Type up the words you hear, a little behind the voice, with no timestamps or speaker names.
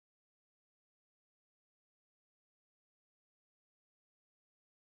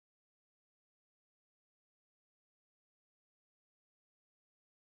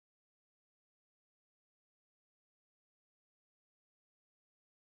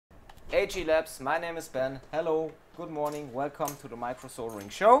AG Labs, my name is Ben. Hello, good morning, welcome to the micro soldering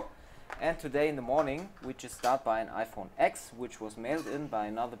show. And today in the morning we just start by an iPhone X, which was mailed in by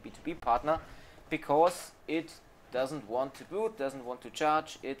another B2B partner because it doesn't want to boot, doesn't want to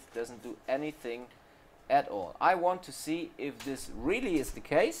charge, it doesn't do anything at all. I want to see if this really is the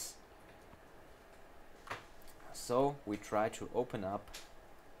case. So we try to open up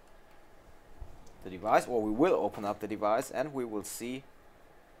the device, or we will open up the device and we will see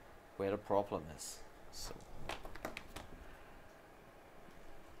where the problem is. So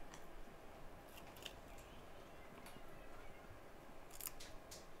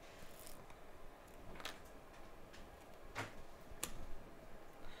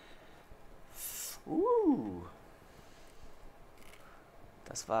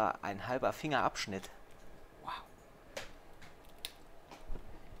das war ein halber Fingerabschnitt. Wow.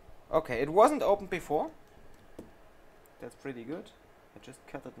 Okay, it wasn't opened before. That's pretty good. I just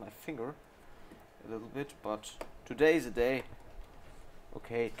cutted my finger a little bit, but today is a day.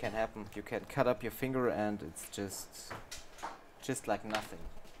 Okay, it can happen. You can cut up your finger and it's just like nothing.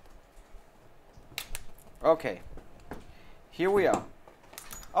 Okay, here we are.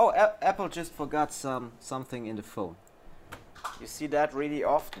 Oh, Apple just forgot something in the phone. You see that really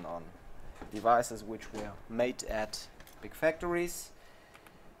often on devices which were made at big factories.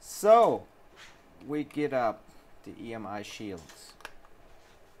 So we get up the EMI shields.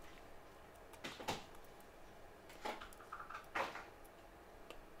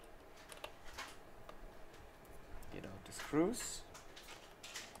 Get out the screws.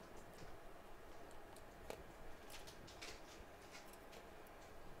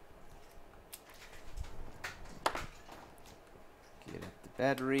 Get up the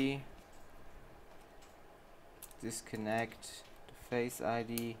battery. Disconnect the Face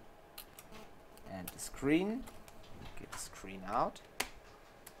ID and the screen. Get the screen out.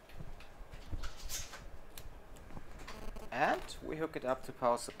 And we hook it up to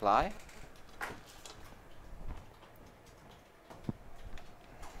power supply.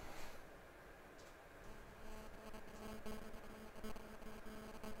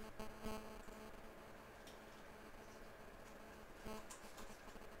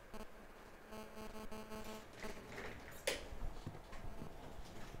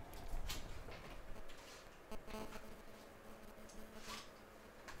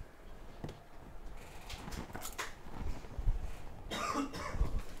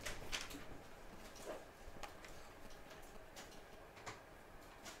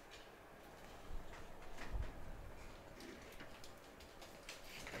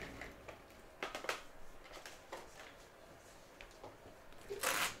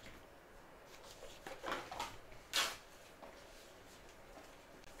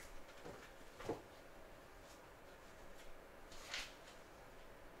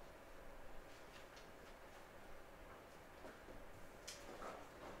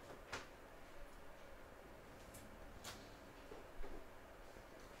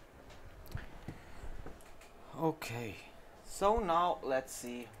 Okay, so now let's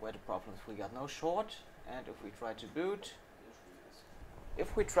see where the problem is. We got no short, and if we try to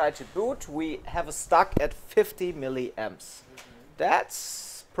boot, we have a stuck at 50 milliamps.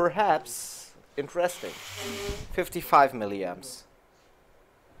 That's perhaps interesting. 55 milliamps.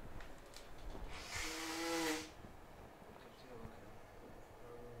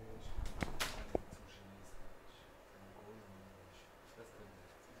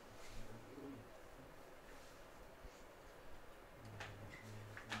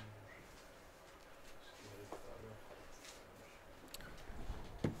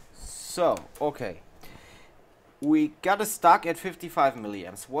 So, okay, we got a stuck at 55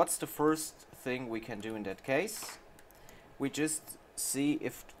 milliamps. What's the first thing we can do in that case? We just see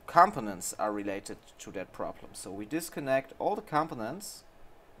if components are related to that problem. So we disconnect all the components.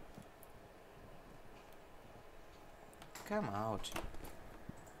 Come out.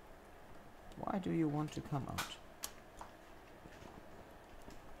 Why do you want to come out?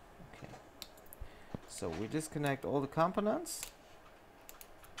 Okay. So we disconnect all the components.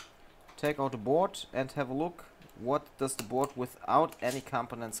 Take out the board and have a look what does the board without any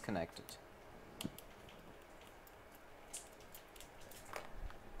components connected.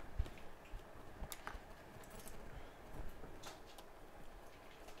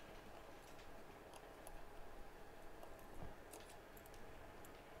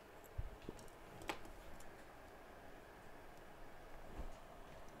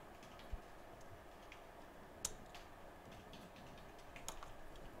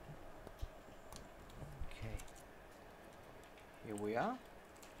 Here we are.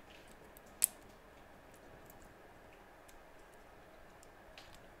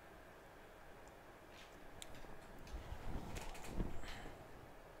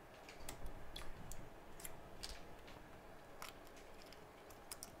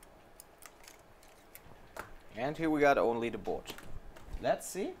 And here we got only the board. Let's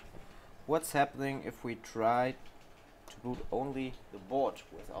see what's happening if we try to boot only the board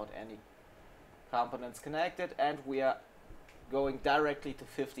without any components connected, and we are going directly to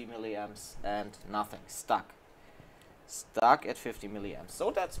 50 milliamps and nothing. Stuck at 50 milliamps.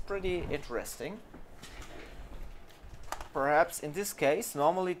 So that's pretty interesting. Perhaps in this case,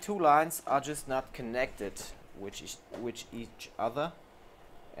 normally two lines are just not connected with each other,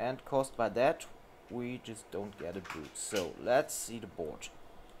 and caused by that we just don't get a boot. So let's see the board.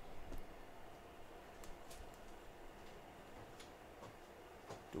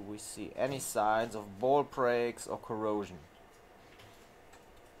 Do we see any signs of ball breaks or corrosion?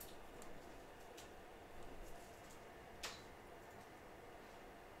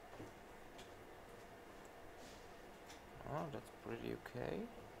 Oh, that's pretty okay.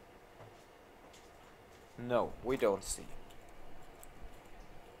 No, we don't see.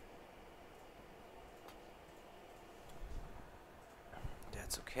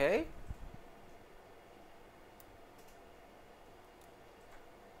 That's okay.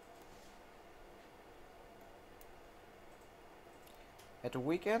 At the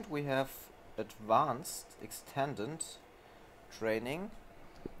weekend we have advanced extended training,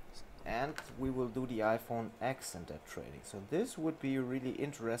 and we will do the iPhone X in that training. So this would be a really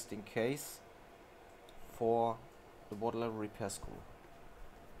interesting case for the board level repair school.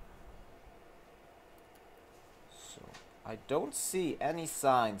 So I don't see any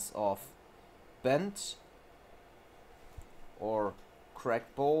signs of bent or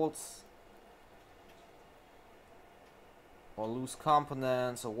cracked bolts or loose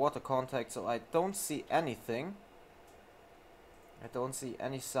components or water contact, so I don't see anything. I don't see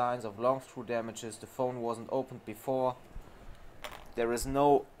any signs of long through damages. The phone wasn't opened before. There is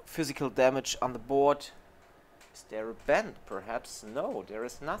no physical damage on the board. Is there a bend? Perhaps no, there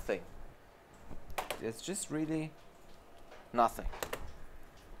is nothing. There's just really nothing.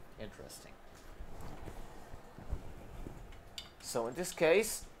 Interesting. So in this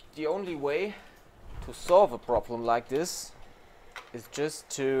case, the only way to solve a problem like this is just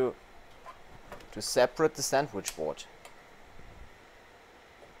to separate the sandwich board.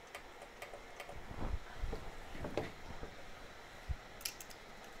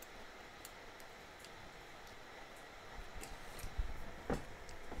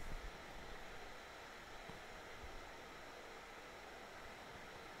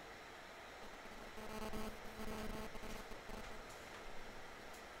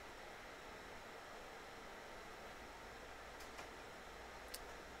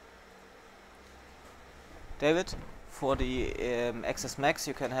 David, for the XS Max,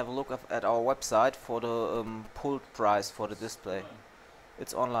 you can have a look at our website for the pulled price for the display.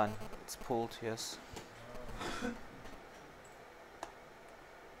 It's online. It's pulled, yes.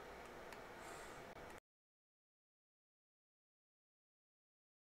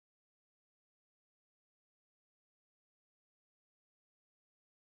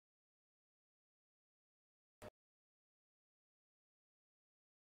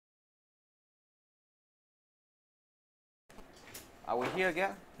 Are we here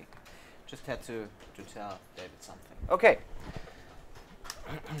again? Just had to tell David something. Okay.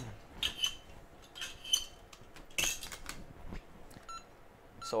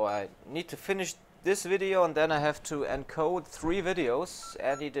 So I need to finish this video, and then I have to encode 3 videos.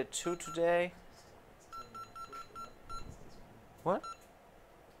 Andy did 2 today. What?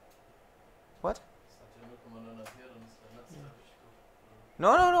 What?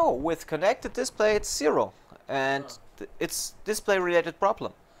 No. With connected display, it's 0. And it's display related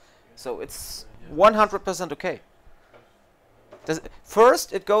problem. So it's 100% okay.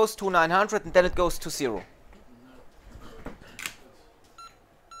 First it goes to 900 and then it goes to 0.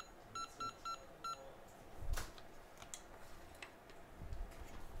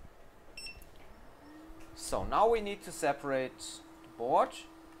 So now we need to separate the board.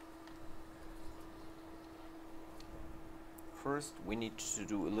 First we need to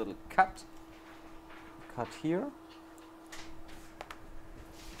do a little cut here.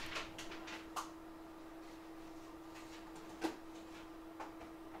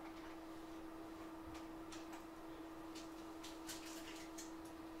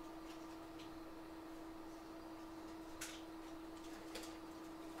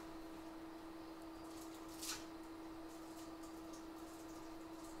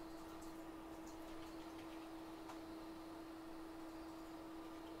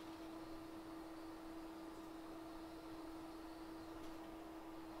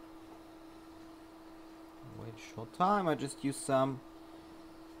 Short time. I just use some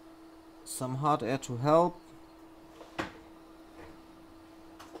hot air to help.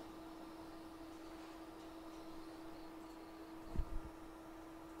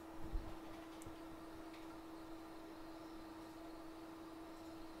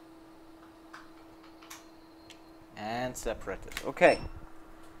 and separated. Okay.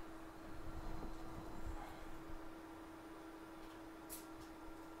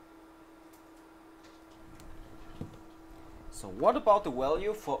 So what about the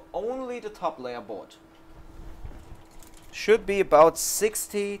value for only the top layer board? Should be about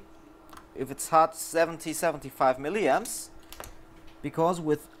 60, if it's hot, 70, 75 milliamps. Because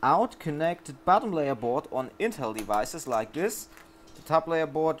without connected bottom layer board on Intel devices like this, the top layer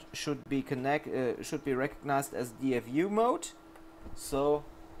board should be recognized as DFU mode. So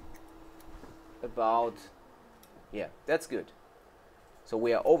about, yeah, that's good. So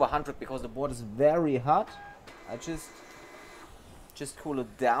we are over 100 because the board is very hot. I just cool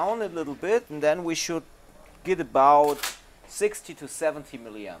it down a little bit, and then we should get about 60 to 70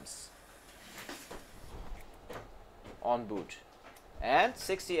 milliamps on boot. And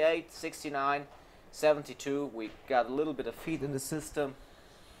 68, 69, 72, we got a little bit of heat in the system,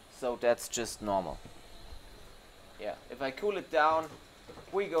 so that's just normal. Yeah, if I cool it down,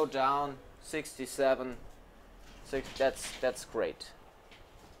 we go down 67, that's great.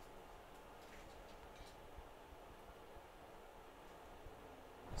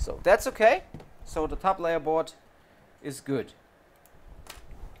 So that's okay. So the top layer board is good.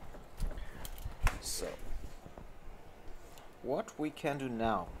 So what we can do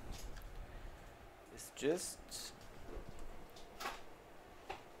now is just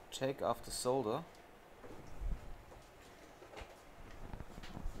take off the solder.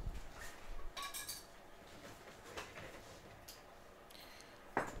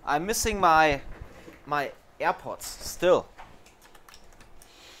 I'm missing my AirPods still.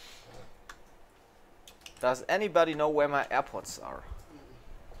 Does anybody know where my AirPods are?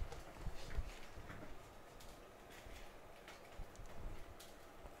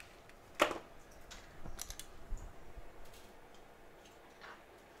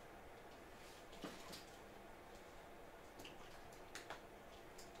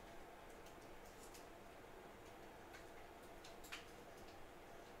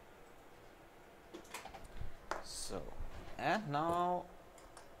 So, and now,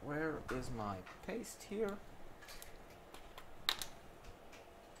 where is my paste here?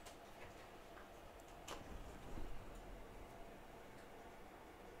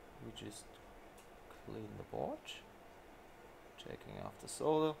 We just clean the board, taking off the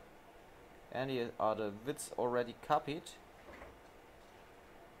solder, and here are the widths already copied.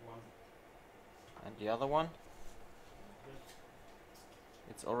 And the other one?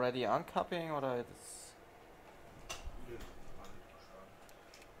 It's already uncopying, or it's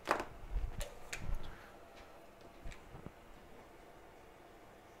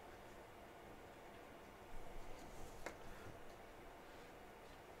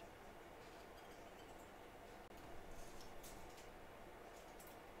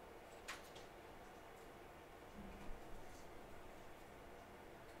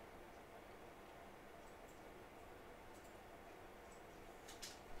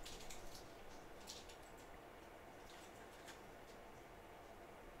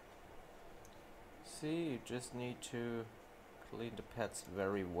see, you just need to clean the pads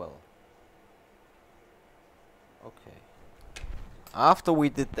very well. Okay. After we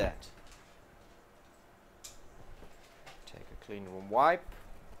did that, take a clean room wipe.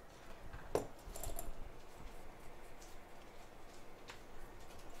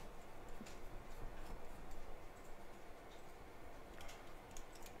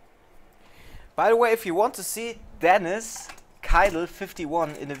 By the way, if you want to see Dennis Keidel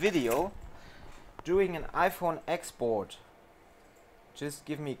 51 in a video doing an iPhone export, just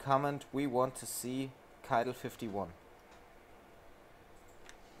give me a comment. We want to see Keidel 51.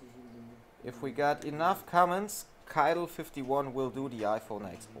 If we got enough comments, Keidel 51 will do the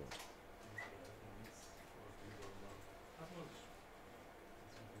iPhone export.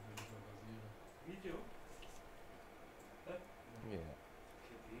 Yeah.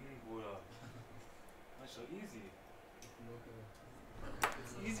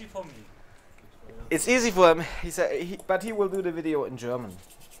 It's easy for me. It's easy for him. He said, but he will do the video in German,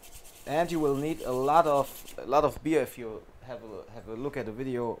 and you will need a lot of beer if you have a look at the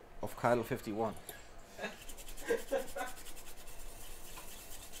video of Keidel 51.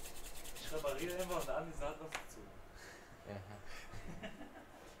 Ich repariere einfach und Andi sagt was dazu.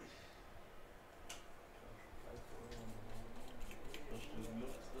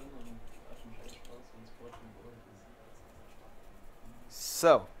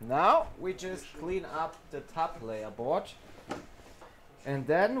 So now we just clean up the top layer board, and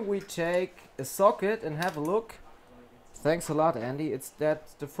then we take a socket and have a look. Thanks a lot, Andy. It's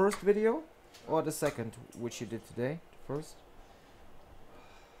that the first video or the second which you did today? The first?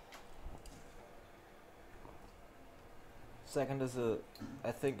 Second is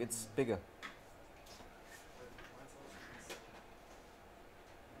I think it's bigger.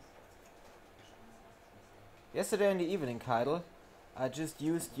 Yesterday in the evening, Keidel, I just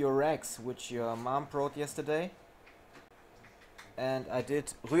used your rags which your mom brought yesterday, and I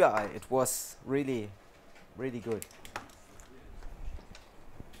did Rührei. It was really, really good.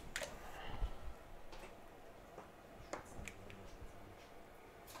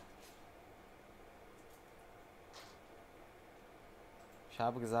 Ich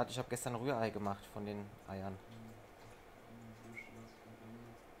habe gesagt, ich habe gestern Rührei gemacht von den Eiern.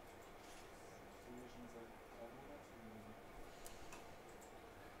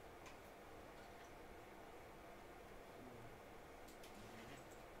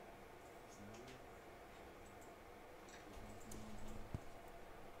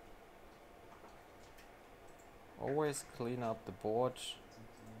 Always clean up the board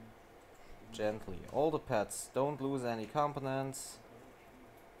gently. All the pads, don't lose any components.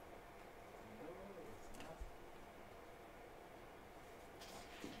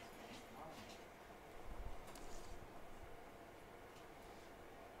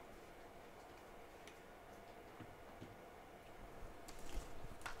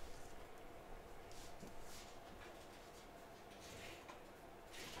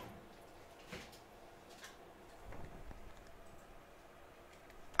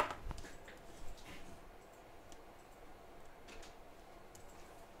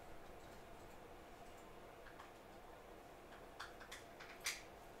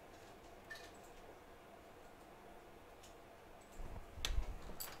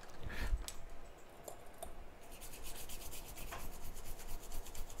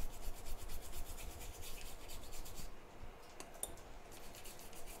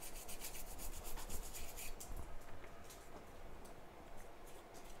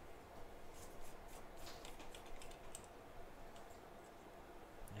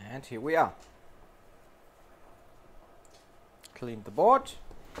 And here we are. Cleaned the board,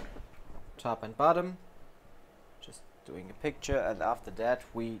 top and bottom, just doing a picture, and after that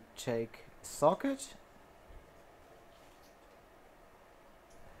we take a socket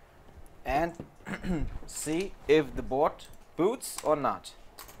and see if the board boots or not.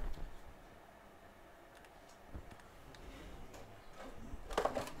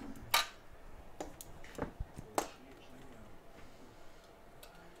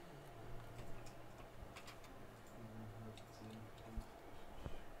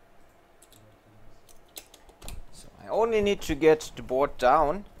 Only need to get the board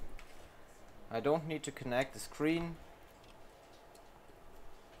down. I don't need to connect the screen.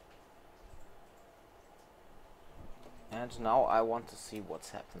 And now I want to see what's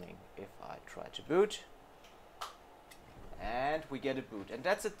happening if I try to boot. And we get a boot. And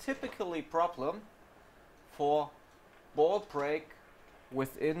that's a typically problem for ball break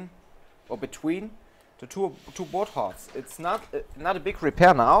within or between the two board halves. It's not a big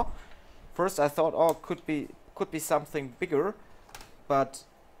repair now. First I thought, oh, could be something bigger, but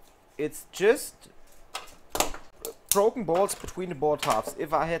it's just broken balls between the board halves.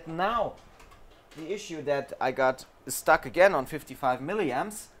 If I had now the issue that I got stuck again on 55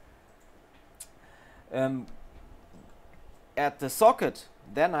 milliamps at the socket,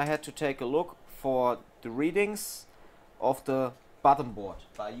 then I had to take a look for the readings of the bottom board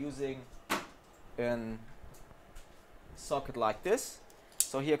by using a socket like this.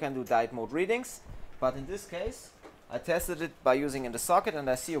 So here I can do diode mode readings. But in this case, I tested it by using in the socket, and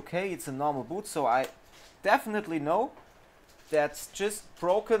I see, okay, it's a normal boot, so I definitely know that's just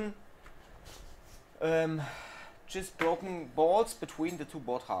broken balls between the two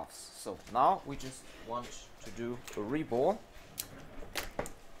board halves. So now we just want to do a rebore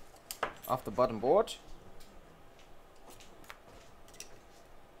of the bottom board.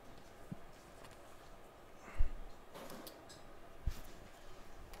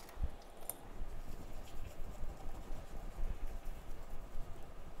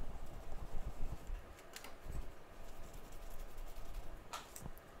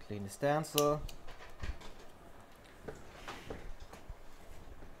 Clean the stencil.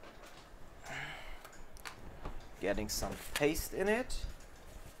 Getting some paste in it.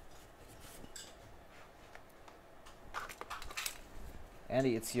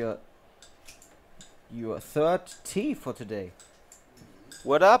 Andy, it's your third tea for today.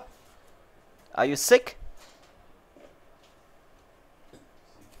 What up? Are you sick?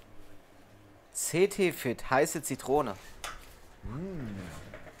 CT Fit, heiße Zitrone.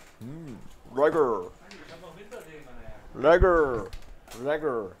 Lecker. Ich hab noch Wintertee, meine Herren. Lecker.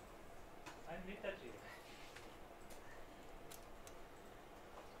 Lecker. Ein Wintertee.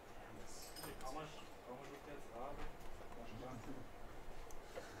 Kann man jetzt haben.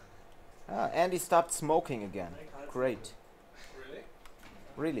 Andy stopped smoking again. Great. Really?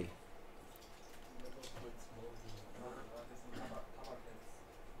 Really.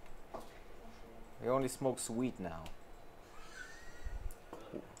 He only smokes weed now.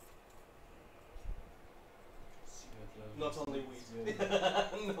 Not only weed.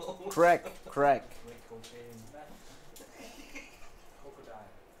 No. Crack, crack.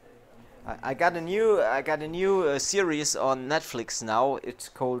 I got a new series on Netflix now. It's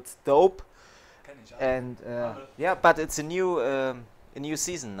called Dope, and yeah, but it's a new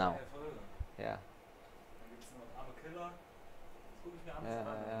season now. Yeah.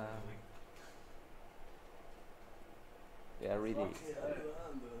 Yeah, really.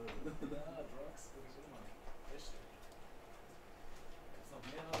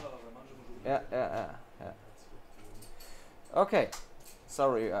 Yeah. Okay.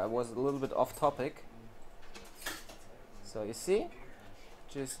 Sorry, I was a little bit off topic. So you see,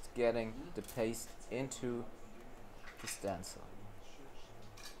 just getting the paste into the stencil.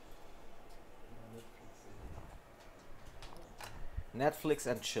 Netflix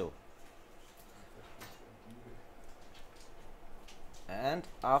and chill. And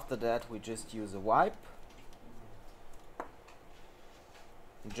after that we just use a wipe.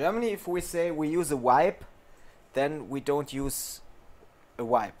 In Germany, if we say we use a wipe, then we don't use a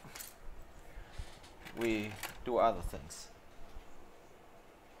wipe. We do other things.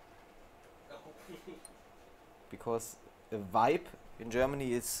 Because a wipe in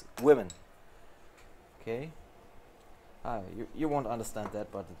Germany is women. Okay? You won't understand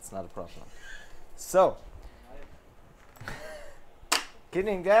that, but it's not a problem. So,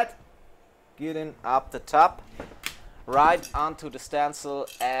 getting up the top, right onto the stencil,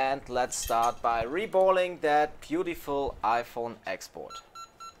 and let's start by reballing that beautiful iPhone export.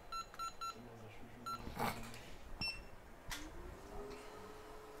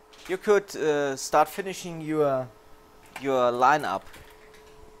 You could start finishing your lineup.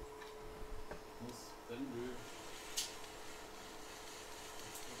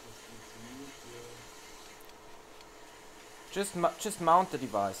 Just mount the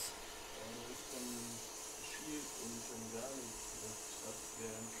device.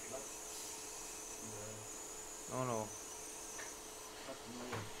 Oh no.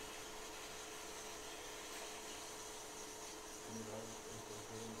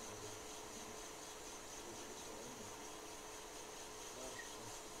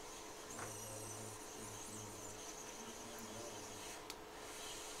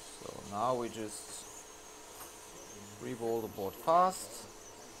 So now we just reball the board fast.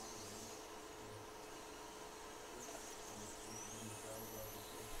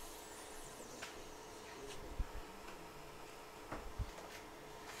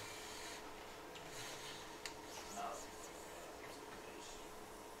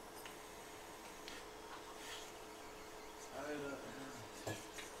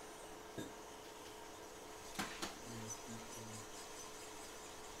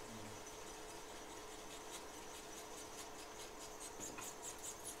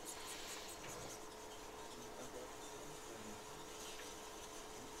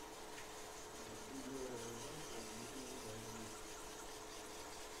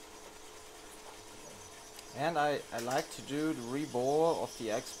 And I like to do the rebore of the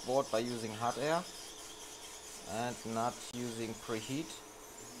export by using hot air and not using preheat,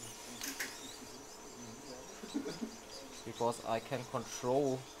 because I can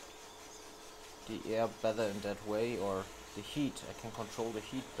control the air better in that way, or the heat. I can control the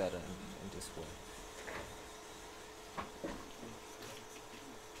heat better in this way.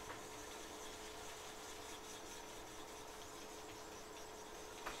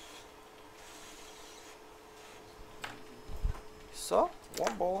 So,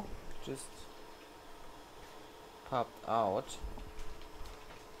 one ball just popped out.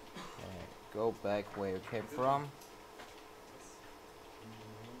 Go back where you came from.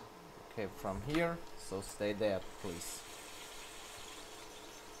 Okay, from here, so stay there, please.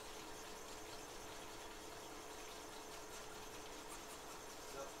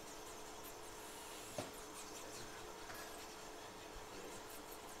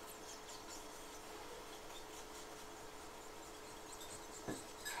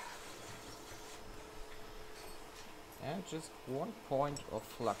 And just 1 point of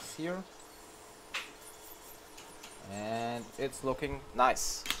flux here, and it's looking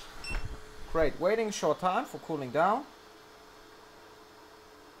nice. Great. Waiting a short time for cooling down.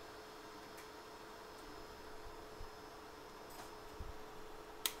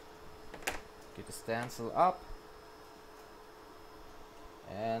 Get the stencil up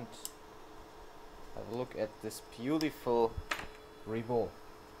and have a look at this beautiful rebore.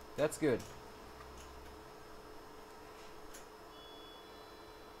 That's good.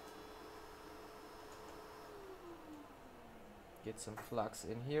 Get some flux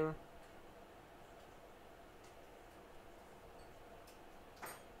in here.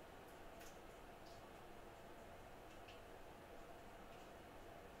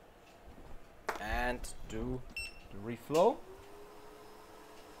 And do the reflow.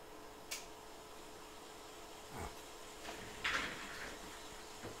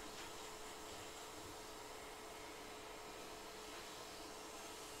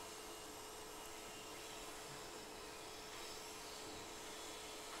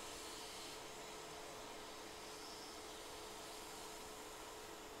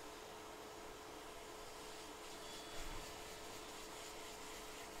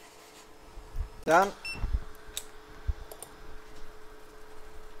 Done.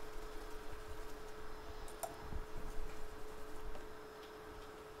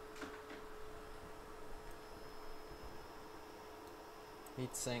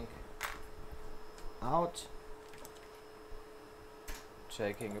 Heatsink out.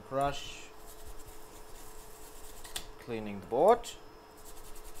 Taking a brush, cleaning the board.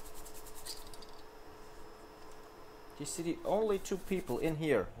 You see, the only two people in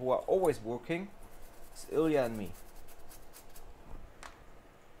here who are always working is Ilya and me.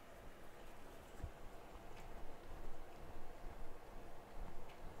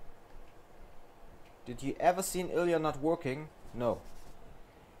 Did you ever seen Ilya not working? No.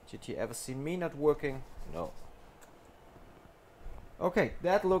 Did you ever see me not working? No. Okay,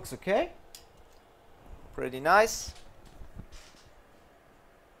 that looks okay. Pretty nice.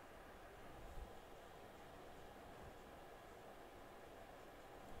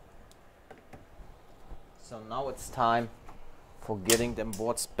 So now it's time for getting them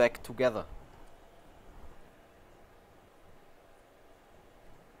boards back together.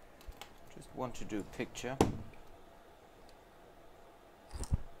 Just want to do a picture.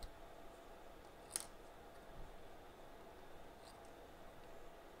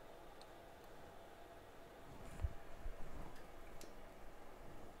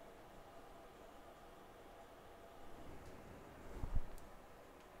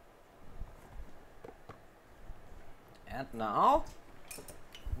 And now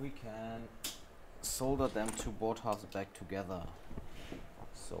we can solder them two board halves back together.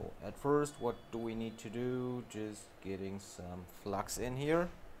 So at first, what do we need to do? Just getting some flux in here.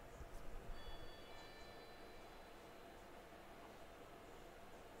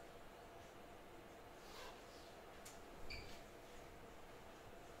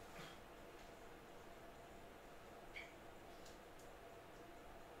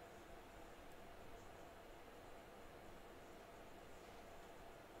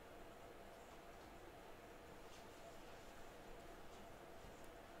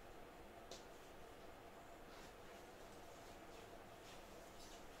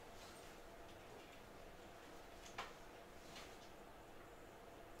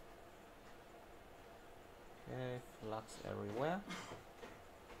 Flux everywhere.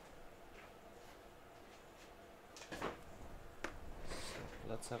 So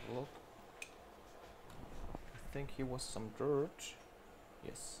let's have a look. I think here was some dirt.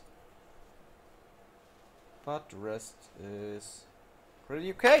 Yes. But the rest is pretty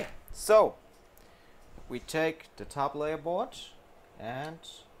okay. So we take the top layer board and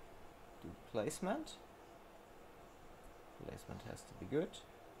do placement. Placement has to be good.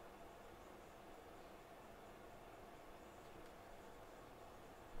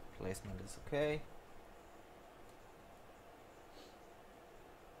 Placement is okay.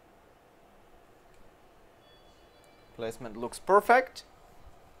 Placement looks perfect.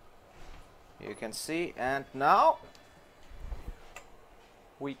 You can see, and now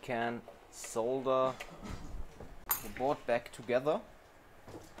we can solder the board back together.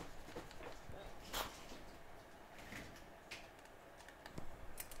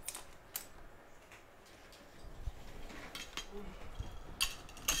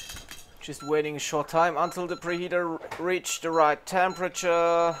 Just waiting a short time until the preheater reached the right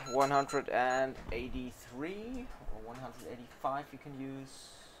temperature, 183 or 185 you can use.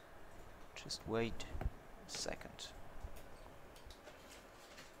 Just wait a second.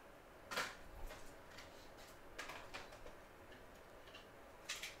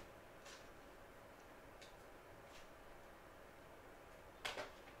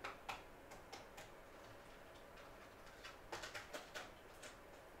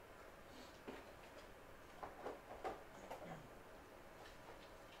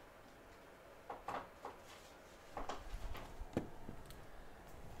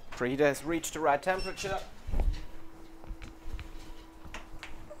 Preheater has reached the right temperature.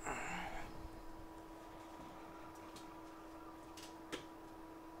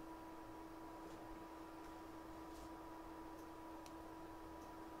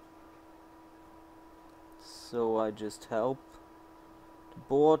 So I just help the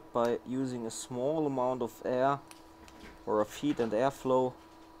board by using a small amount of air or of heat and airflow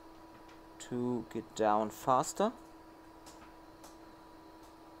to get down faster.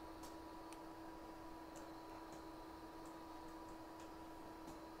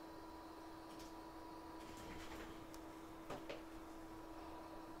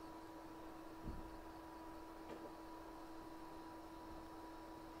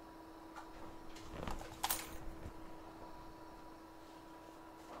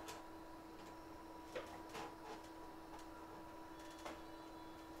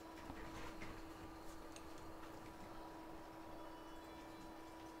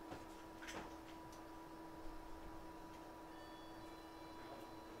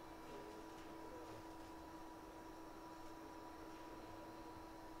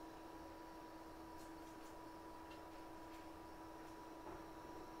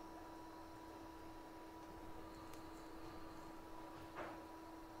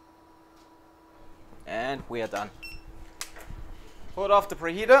 And we are done. Put off the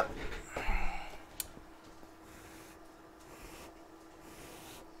preheater.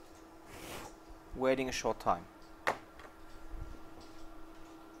 Waiting a short time.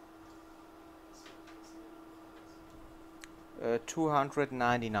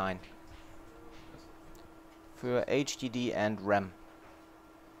 $299 für HDD and RAM.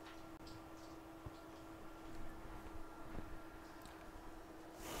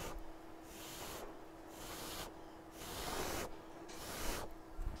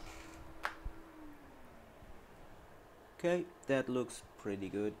 Okay, that looks pretty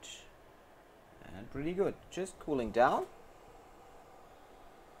good. And pretty good. Just cooling down.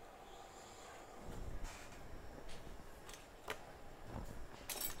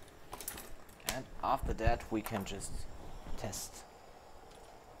 And after that we can just test.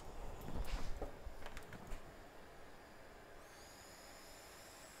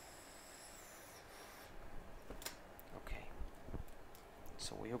 Okay.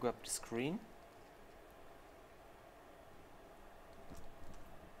 So we hook up the screen.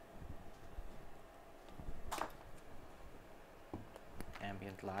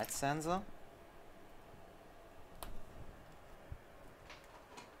 Ambient light sensor.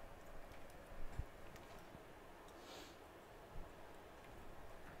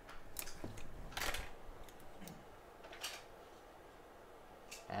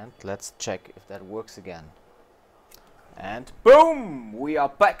 And let's check if that works again. And boom! We are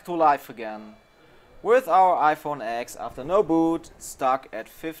back to life again with our iPhone X after no boot, stuck at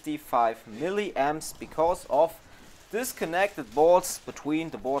 55 milliamps because of disconnected boards between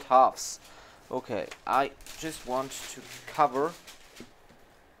the board halves. Okay, I just want to cover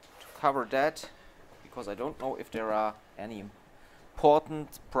that because I don't know if there are any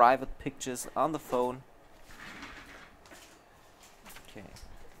important private pictures on the phone. Okay.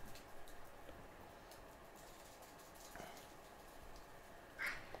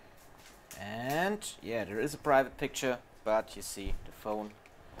 And yeah, there is a private picture, but you see the phone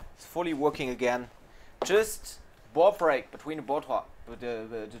is fully working again. Just board break between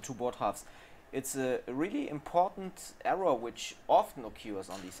the two board halves. It's a really important error which often occurs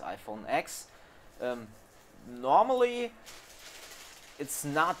on these iPhone X. Normally it's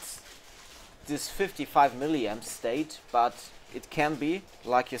not this 55 milliamp state, but it can be,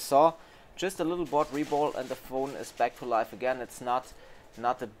 like you saw, just a little board reball and the phone is back to life again. It's not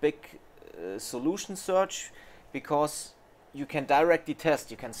a big solution search, because you can directly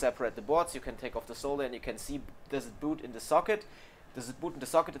test. You can separate the boards, you can take off the solder, and you can see, does it boot in the socket? Does it boot in the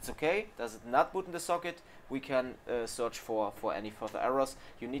socket? It's okay. Does it not boot in the socket? We can search for any further errors.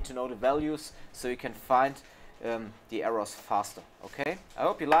 You need to know the values so you can find the errors faster. Okay, I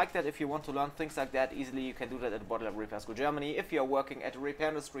hope you like that. If you want to learn things like that easily, you can do that at the Body Lab Repair School Germany. If you are working at the repair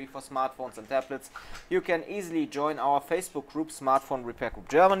industry for smartphones and tablets, you can easily join our Facebook group, Smartphone Repair Group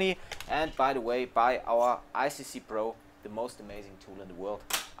Germany. And by the way, buy our ICC Pro, the most amazing tool in the world,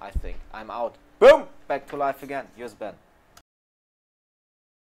 I think. I'm out. Boom! Back to life again. Here's Ben.